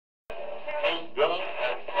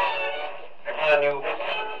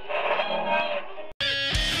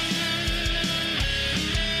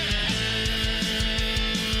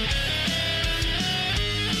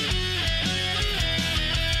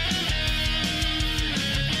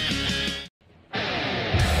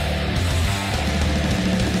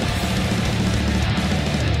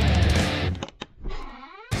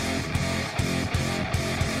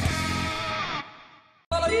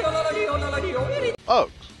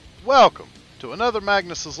Welcome to another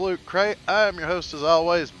Magnus's Loot Crate. I am your host as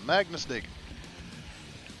always, Magnus Deacon.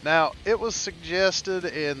 Now, it was suggested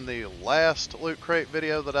in the last Loot Crate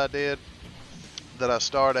video that I did that I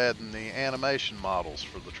start adding the animation models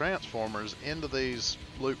for the Transformers into these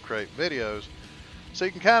Loot Crate videos so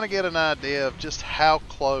you can kind of get an idea of just how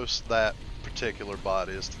close that particular bot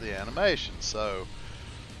is to the animation. So,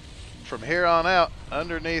 from here on out,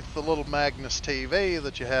 underneath the little Magnus TV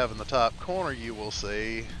that you have in the top corner, you will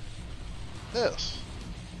see this.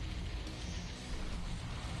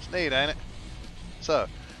 It's neat, ain't it? So,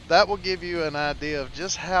 that will give you an idea of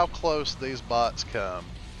just how close these bots come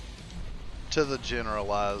to the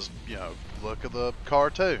generalized, look of the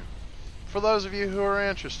cartoon. For those of you who are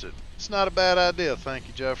interested, it's not a bad idea. Thank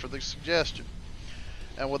you, Joe, for the suggestion.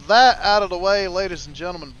 And with that out of the way, ladies and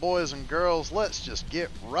gentlemen, boys and girls, let's just get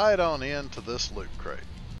right on into this Loot Crate.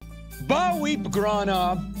 Ba weep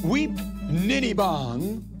grana, weep ninny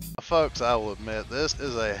bong. Folks, I will admit, this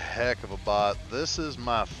is a heck of a bot. This is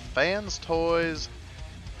my Fanstoys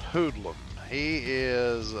Hoodlum. He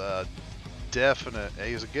is a definite,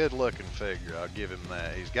 he's a good looking figure, I'll give him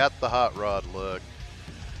that. He's got the hot rod look.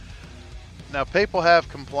 Now, people have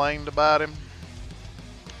complained about him.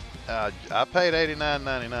 I paid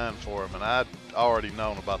 $89.99 for him, and I'd already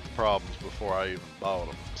known about the problems before I even bought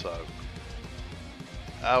him, so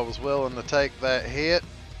I was willing to take that hit.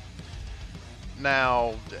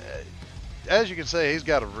 Now, as you can see, he's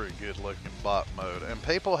got a very good looking bot mode, and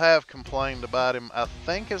people have complained about him. I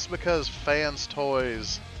think it's because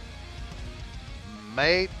Fanstoys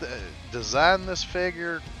designed this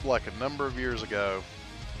figure like a number of years ago,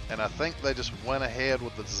 and I think they just went ahead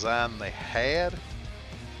with the design they had,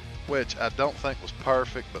 which I don't think was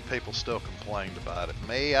perfect, but people still complained about it.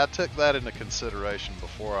 I took that into consideration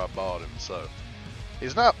before I bought him, so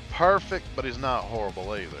he's not perfect, but he's not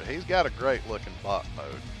horrible either. He's got a great looking bot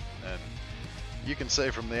mode, and you can see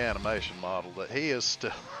from the animation model that he is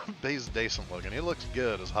still, he's decent looking. He looks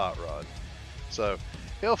good as Hot Rod, so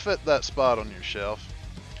he'll fit that spot on your shelf.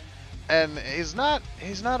 And he's not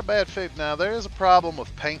a bad fig. Now, there is a problem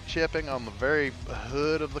with paint chipping on the very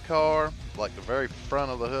hood of the car, like the very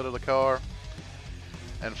front of the hood of the car.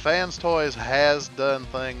 And Fanstoys has done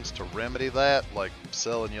things to remedy that, like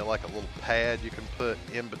selling you like a little pad you can put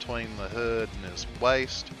in between the hood and his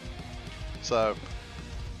waist. So,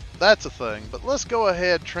 that's a thing. But let's go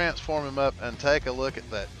ahead, transform him up, and take a look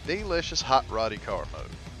at that delicious Hot Roddy car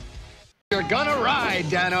mode. You're gonna ride,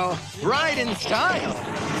 Dano. Ride in style.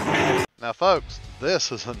 Now, folks,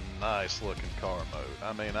 this is a nice looking car mode.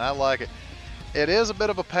 I mean, I like it. It is a bit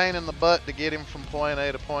of a pain in the butt to get him from point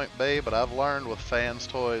A to point B, but I've learned with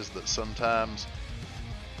Fanstoys that sometimes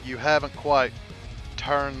you haven't quite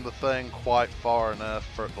turned the thing quite far enough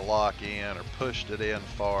for it to lock in, or pushed it in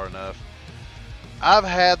far enough. I've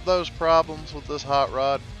had those problems with this Hot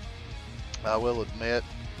Rod, I will admit,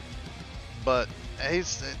 but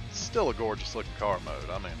it's still a gorgeous looking car mode.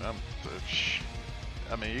 I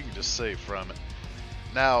mean, you can just see from it.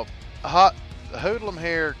 Now, Hoodlum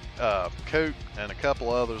here, Koot, and a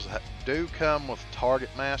couple others do come with Target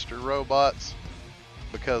Master robots,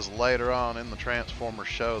 because later on in the Transformers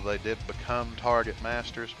show they did become Target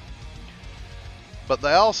Masters. But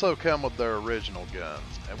they also come with their original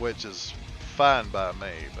guns, which is fine by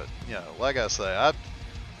me. But like I say,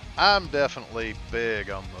 I'm definitely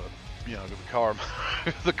big on the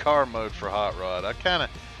the car mode for Hot Rod. I kind of,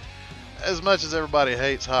 as much as everybody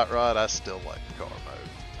hates Hot Rod, I still like the car mode.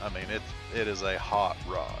 I mean, it is a hot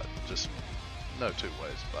rod, just no two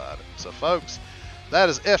ways about it. So folks, that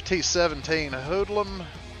is FT17 Hoodlum,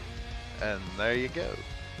 and there you go.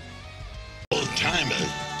 Old timer,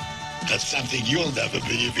 that's something you'll never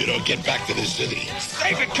be if you don't get back to the city.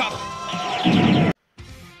 Save it, cop!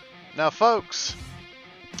 Now folks,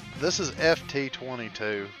 this is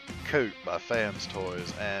FT22 Koot by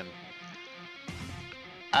Fanstoys, and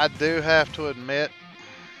I do have to admit,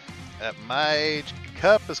 at my age,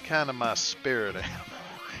 Cup is kind of my spirit animal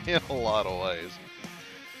in a lot of ways.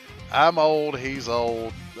 I'm old, he's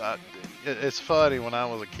old. It's funny, when I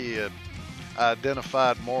was a kid, I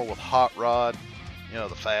identified more with Hot Rod, the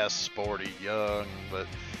fast, sporty, young, but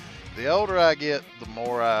the older I get, the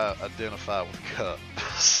more I identify with Cup.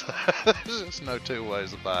 So, there's just no two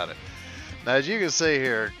ways about it. Now, as you can see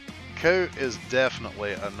here, Koot is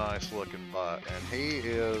definitely a nice looking bot, and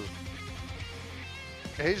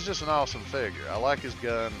he's just an awesome figure. I like his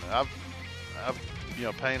gun. I've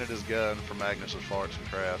painted his gun for Magnus' Farts and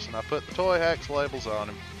Crafts, and I put the Toy Hacks labels on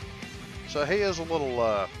him. So he is a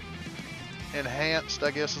little enhanced,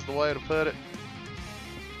 I guess is the way to put it.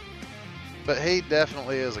 But he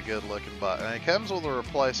definitely is a good looking bot, and he comes with a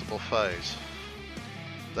replaceable face.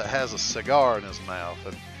 that has a cigar in his mouth.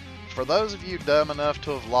 And for those of you dumb enough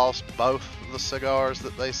to have lost both the cigars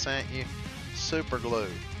that they sent you, super glue.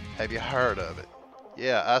 Have you heard of it?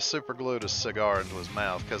 Yeah, I super glued a cigar into his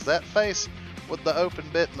mouth because that face with the open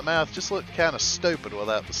bit in the mouth just looked kind of stupid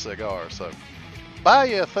without the cigar. So buy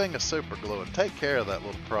you a thing of super glue and take care of that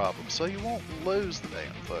little problem so you won't lose the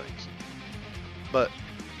damn things. But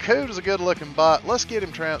Koot is a good looking bot. Let's get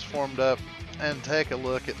him transformed up and take a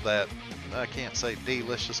look at that. I can't say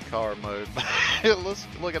delicious car mode. Let's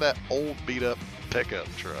look at that old beat up pickup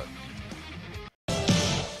truck.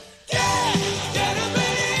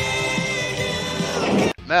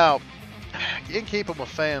 Now, you can keep him with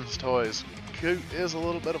Fanstoys. Koot is a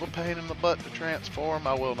little bit of a pain in the butt to transform,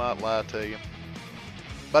 I will not lie to you.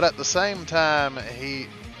 But at the same time,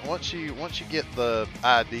 once you get the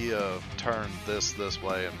idea of turn this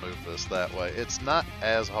way and move this that way, it's not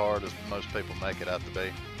as hard as most people make it out to be.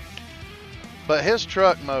 But his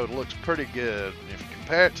truck mode looks pretty good. If you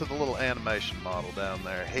compare it to the little animation model down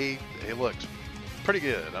there, he looks pretty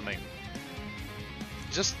good. I mean,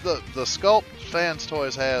 just the sculpt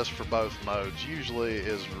Fanstoys has for both modes usually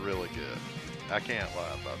is really good. I can't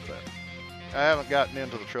lie about that. I haven't gotten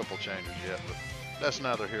into the triple changers yet, but that's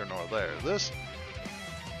neither here nor there. This,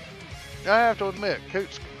 I have to admit,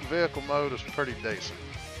 Koot's vehicle mode is pretty decent.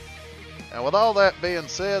 And with all that being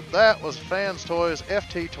said, that was Fanstoys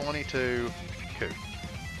FT22 Koot.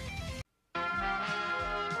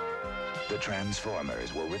 The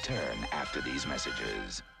Transformers will return after these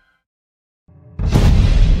messages.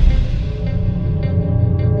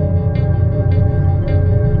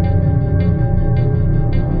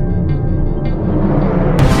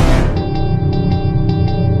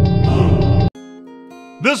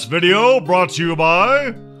 This video brought to you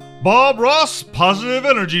by Bob Ross Positive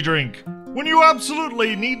Energy Drink. When you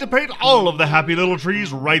absolutely need to paint all of the happy little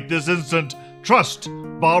trees right this instant, trust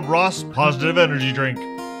Bob Ross Positive Energy Drink.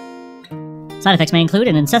 Side effects may include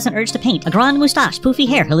an incessant urge to paint, a grand moustache, poofy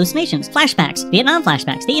hair, hallucinations, flashbacks, Vietnam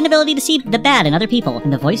flashbacks, the inability to see the bad in other people,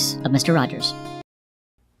 and the voice of Mr. Rogers.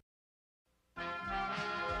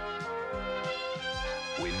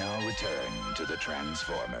 We now return to the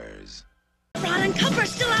Transformers. Rod and Cumber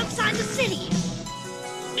still outside the city.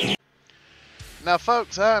 Now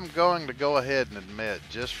folks, I'm going to go ahead and admit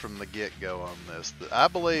just from the get-go on this that I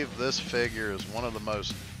believe this figure is one of the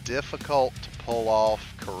most difficult to pull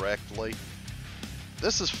off correctly.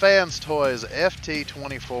 This is Fanstoys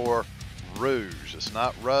FT24 Rouge. It's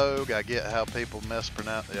not Rogue. I get how people mess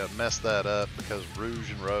that up because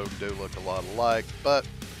Rouge and Rogue do look a lot alike, but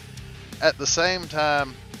at the same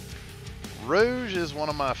time, Rouge is one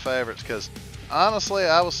of my favorites because honestly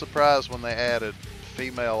I was surprised when they added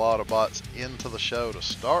female Autobots into the show to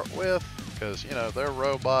start with, because you know they're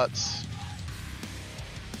robots.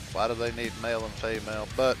 Why do they need male and female?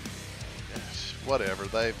 But whatever,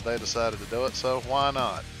 they decided to do it, so why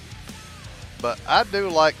not? But I do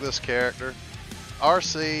like this character.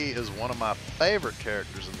 RC is one of my favorite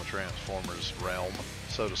characters in the Transformers realm,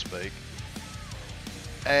 so to speak.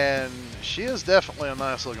 And she is definitely a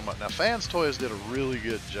nice looking bot. Now Fanstoys did a really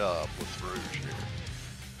good job with Rouge here.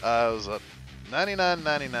 It was a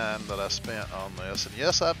 $99.99 that I spent on this, and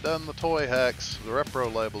yes, I've done the toy hacks, the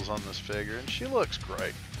repro labels on this figure, and she looks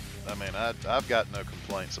great. I mean, I've got no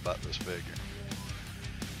complaints about this figure.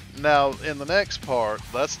 Now in the next part,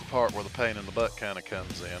 that's the part where the pain in the butt kind of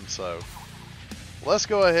comes in, so let's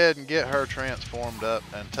go ahead and get her transformed up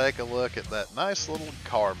and take a look at that nice little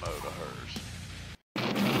car mode of hers.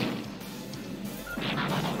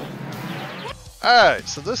 Alright,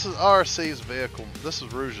 so this is RC's vehicle, this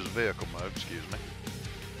is Rouge's vehicle mode, excuse me.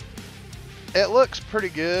 It looks pretty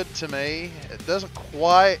good to me. It doesn't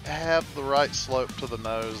quite have the right slope to the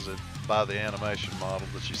nose by the animation model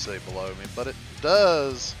that you see below me, but it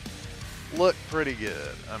does look pretty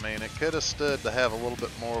good. I mean, it could have stood to have a little bit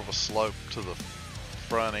more of a slope to the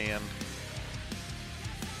front end.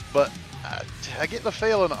 But I get the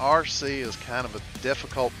feeling RC is kind of a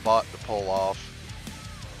difficult bot to pull off,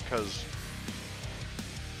 because,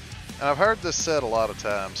 and I've heard this said a lot of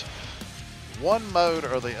times, one mode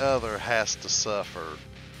or the other has to suffer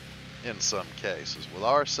in some cases. With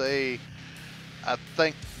RC, I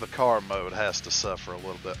think the car mode has to suffer a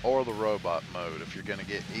little bit, or the robot mode, if you're going to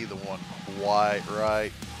get either one quite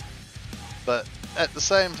right. But at the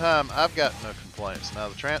same time, I've got no complaints. Now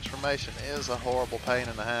the transformation is a horrible pain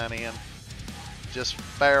in the hind end, just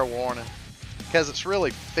fair warning, because it's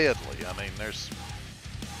really fiddly. I mean, there's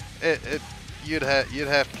you'd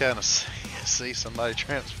have to kind of see somebody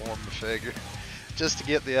transform the figure just to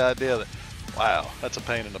get the idea that, wow, that's a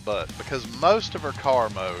pain in the butt. Because most of her car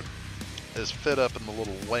mode is fit up in the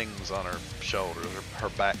little wings on her shoulders, her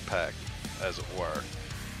backpack, as it were.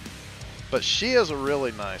 But she is a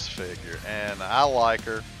really nice figure, and I like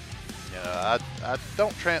her. You know, I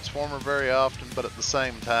don't transform her very often, but at the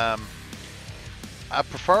same time, I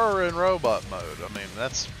prefer her in robot mode. I mean,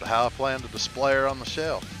 that's how I plan to display her on the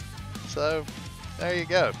shelf. So, there you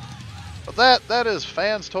go. But that is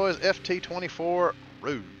Fanstoys FT24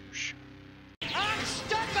 Rouge. I'm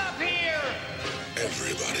stuck up here!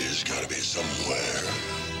 Everybody's gotta be somewhere.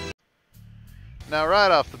 Now,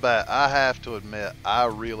 right off the bat, I have to admit, I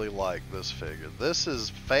really like this figure. This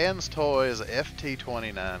is Fanstoys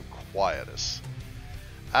FT29 Quietus.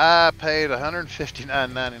 I paid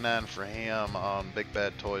 $159.99 for him on Big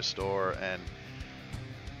Bad Toy Store, and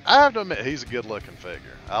I have to admit, he's a good-looking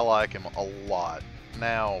figure. I like him a lot.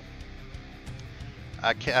 Now,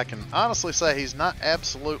 I can honestly say he's not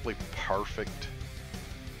absolutely perfect,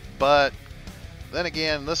 but then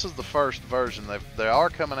again, this is the first version. They are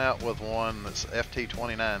coming out with one that's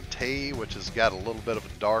FT29T, which has got a little bit of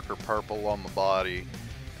a darker purple on the body,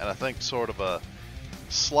 and I think sort of a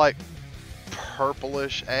slight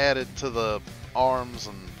purplish added to the arms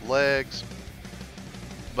and legs.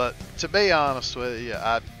 But to be honest with you,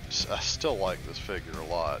 I still like this figure a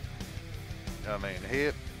lot. I mean,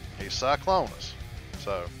 he's Cyclonus,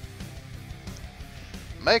 so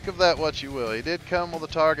make of that what you will. He did come with a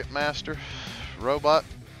Target Master robot,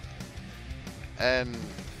 and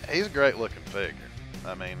he's a great looking figure.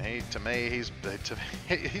 I mean, to me he's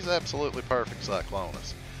absolutely perfect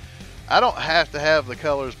Cyclonus. I don't have to have the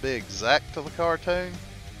colors be exact to the cartoon,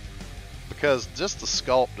 because just the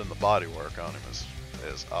sculpt and the bodywork on him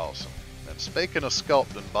is awesome. And speaking of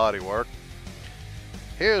sculpt and bodywork,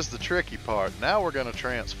 here's the tricky part. Now we're going to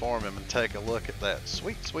transform him and take a look at that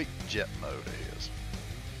sweet, sweet jet mode he is.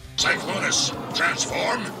 Cyclonus,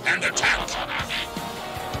 transform and attack!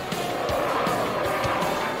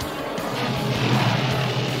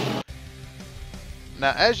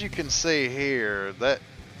 Now, as you can see here, that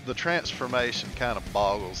the transformation kind of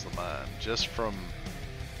boggles the mind. Just from,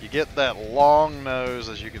 you get that long nose,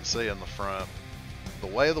 as you can see in the front, the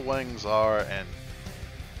way the wings are, and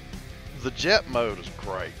the jet mode is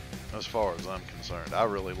great as far as I'm concerned. I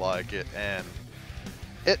really like it, and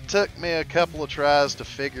it took me a couple of tries to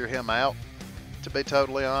figure him out, to be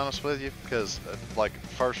totally honest with you, because like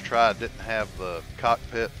first try I didn't have the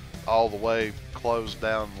cockpit all the way closed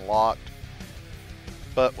down and locked.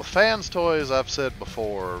 But with Fanstoys, I've said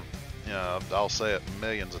before, you know, I'll say it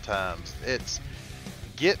millions of times, it's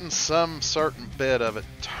getting some certain bit of it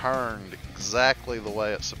turned exactly the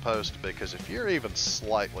way it's supposed to be, because if you're even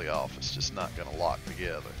slightly off, it's just not going to lock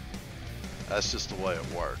together. That's just the way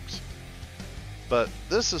it works. But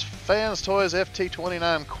this is Fanstoys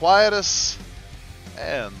FT29 Quietus,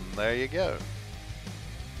 and there you go.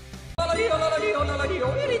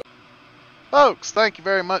 Folks, thank you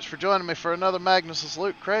very much for joining me for another Magnus's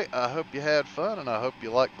Loot Crate. I hope you had fun, and I hope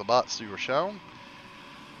you liked the bots you were shown.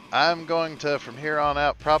 I'm going to, from here on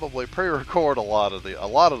out, probably pre-record a lot of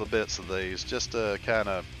the bits of these, just to kind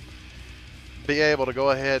of be able to go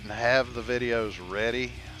ahead and have the videos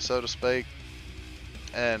ready, so to speak.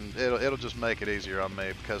 And it'll just make it easier on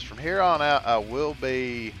me, because from here on out, I will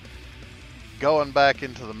be going back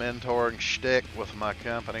into the mentoring shtick with my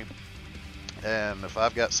company. And if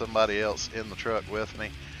I've got somebody else in the truck with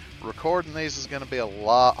me, recording these is going to be a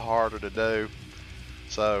lot harder to do.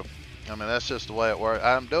 So, I mean, that's just the way it works.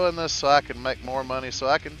 I'm doing this so I can make more money, so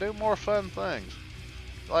I can do more fun things.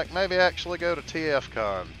 Like maybe actually go to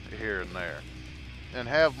TFCon here and there. And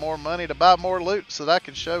have more money to buy more loot so that I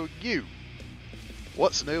can show you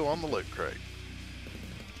what's new on the Loot Crate.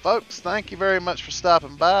 Folks, thank you very much for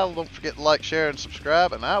stopping by. Don't forget to like, share, and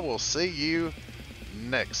subscribe, and I will see you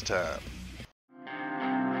next time.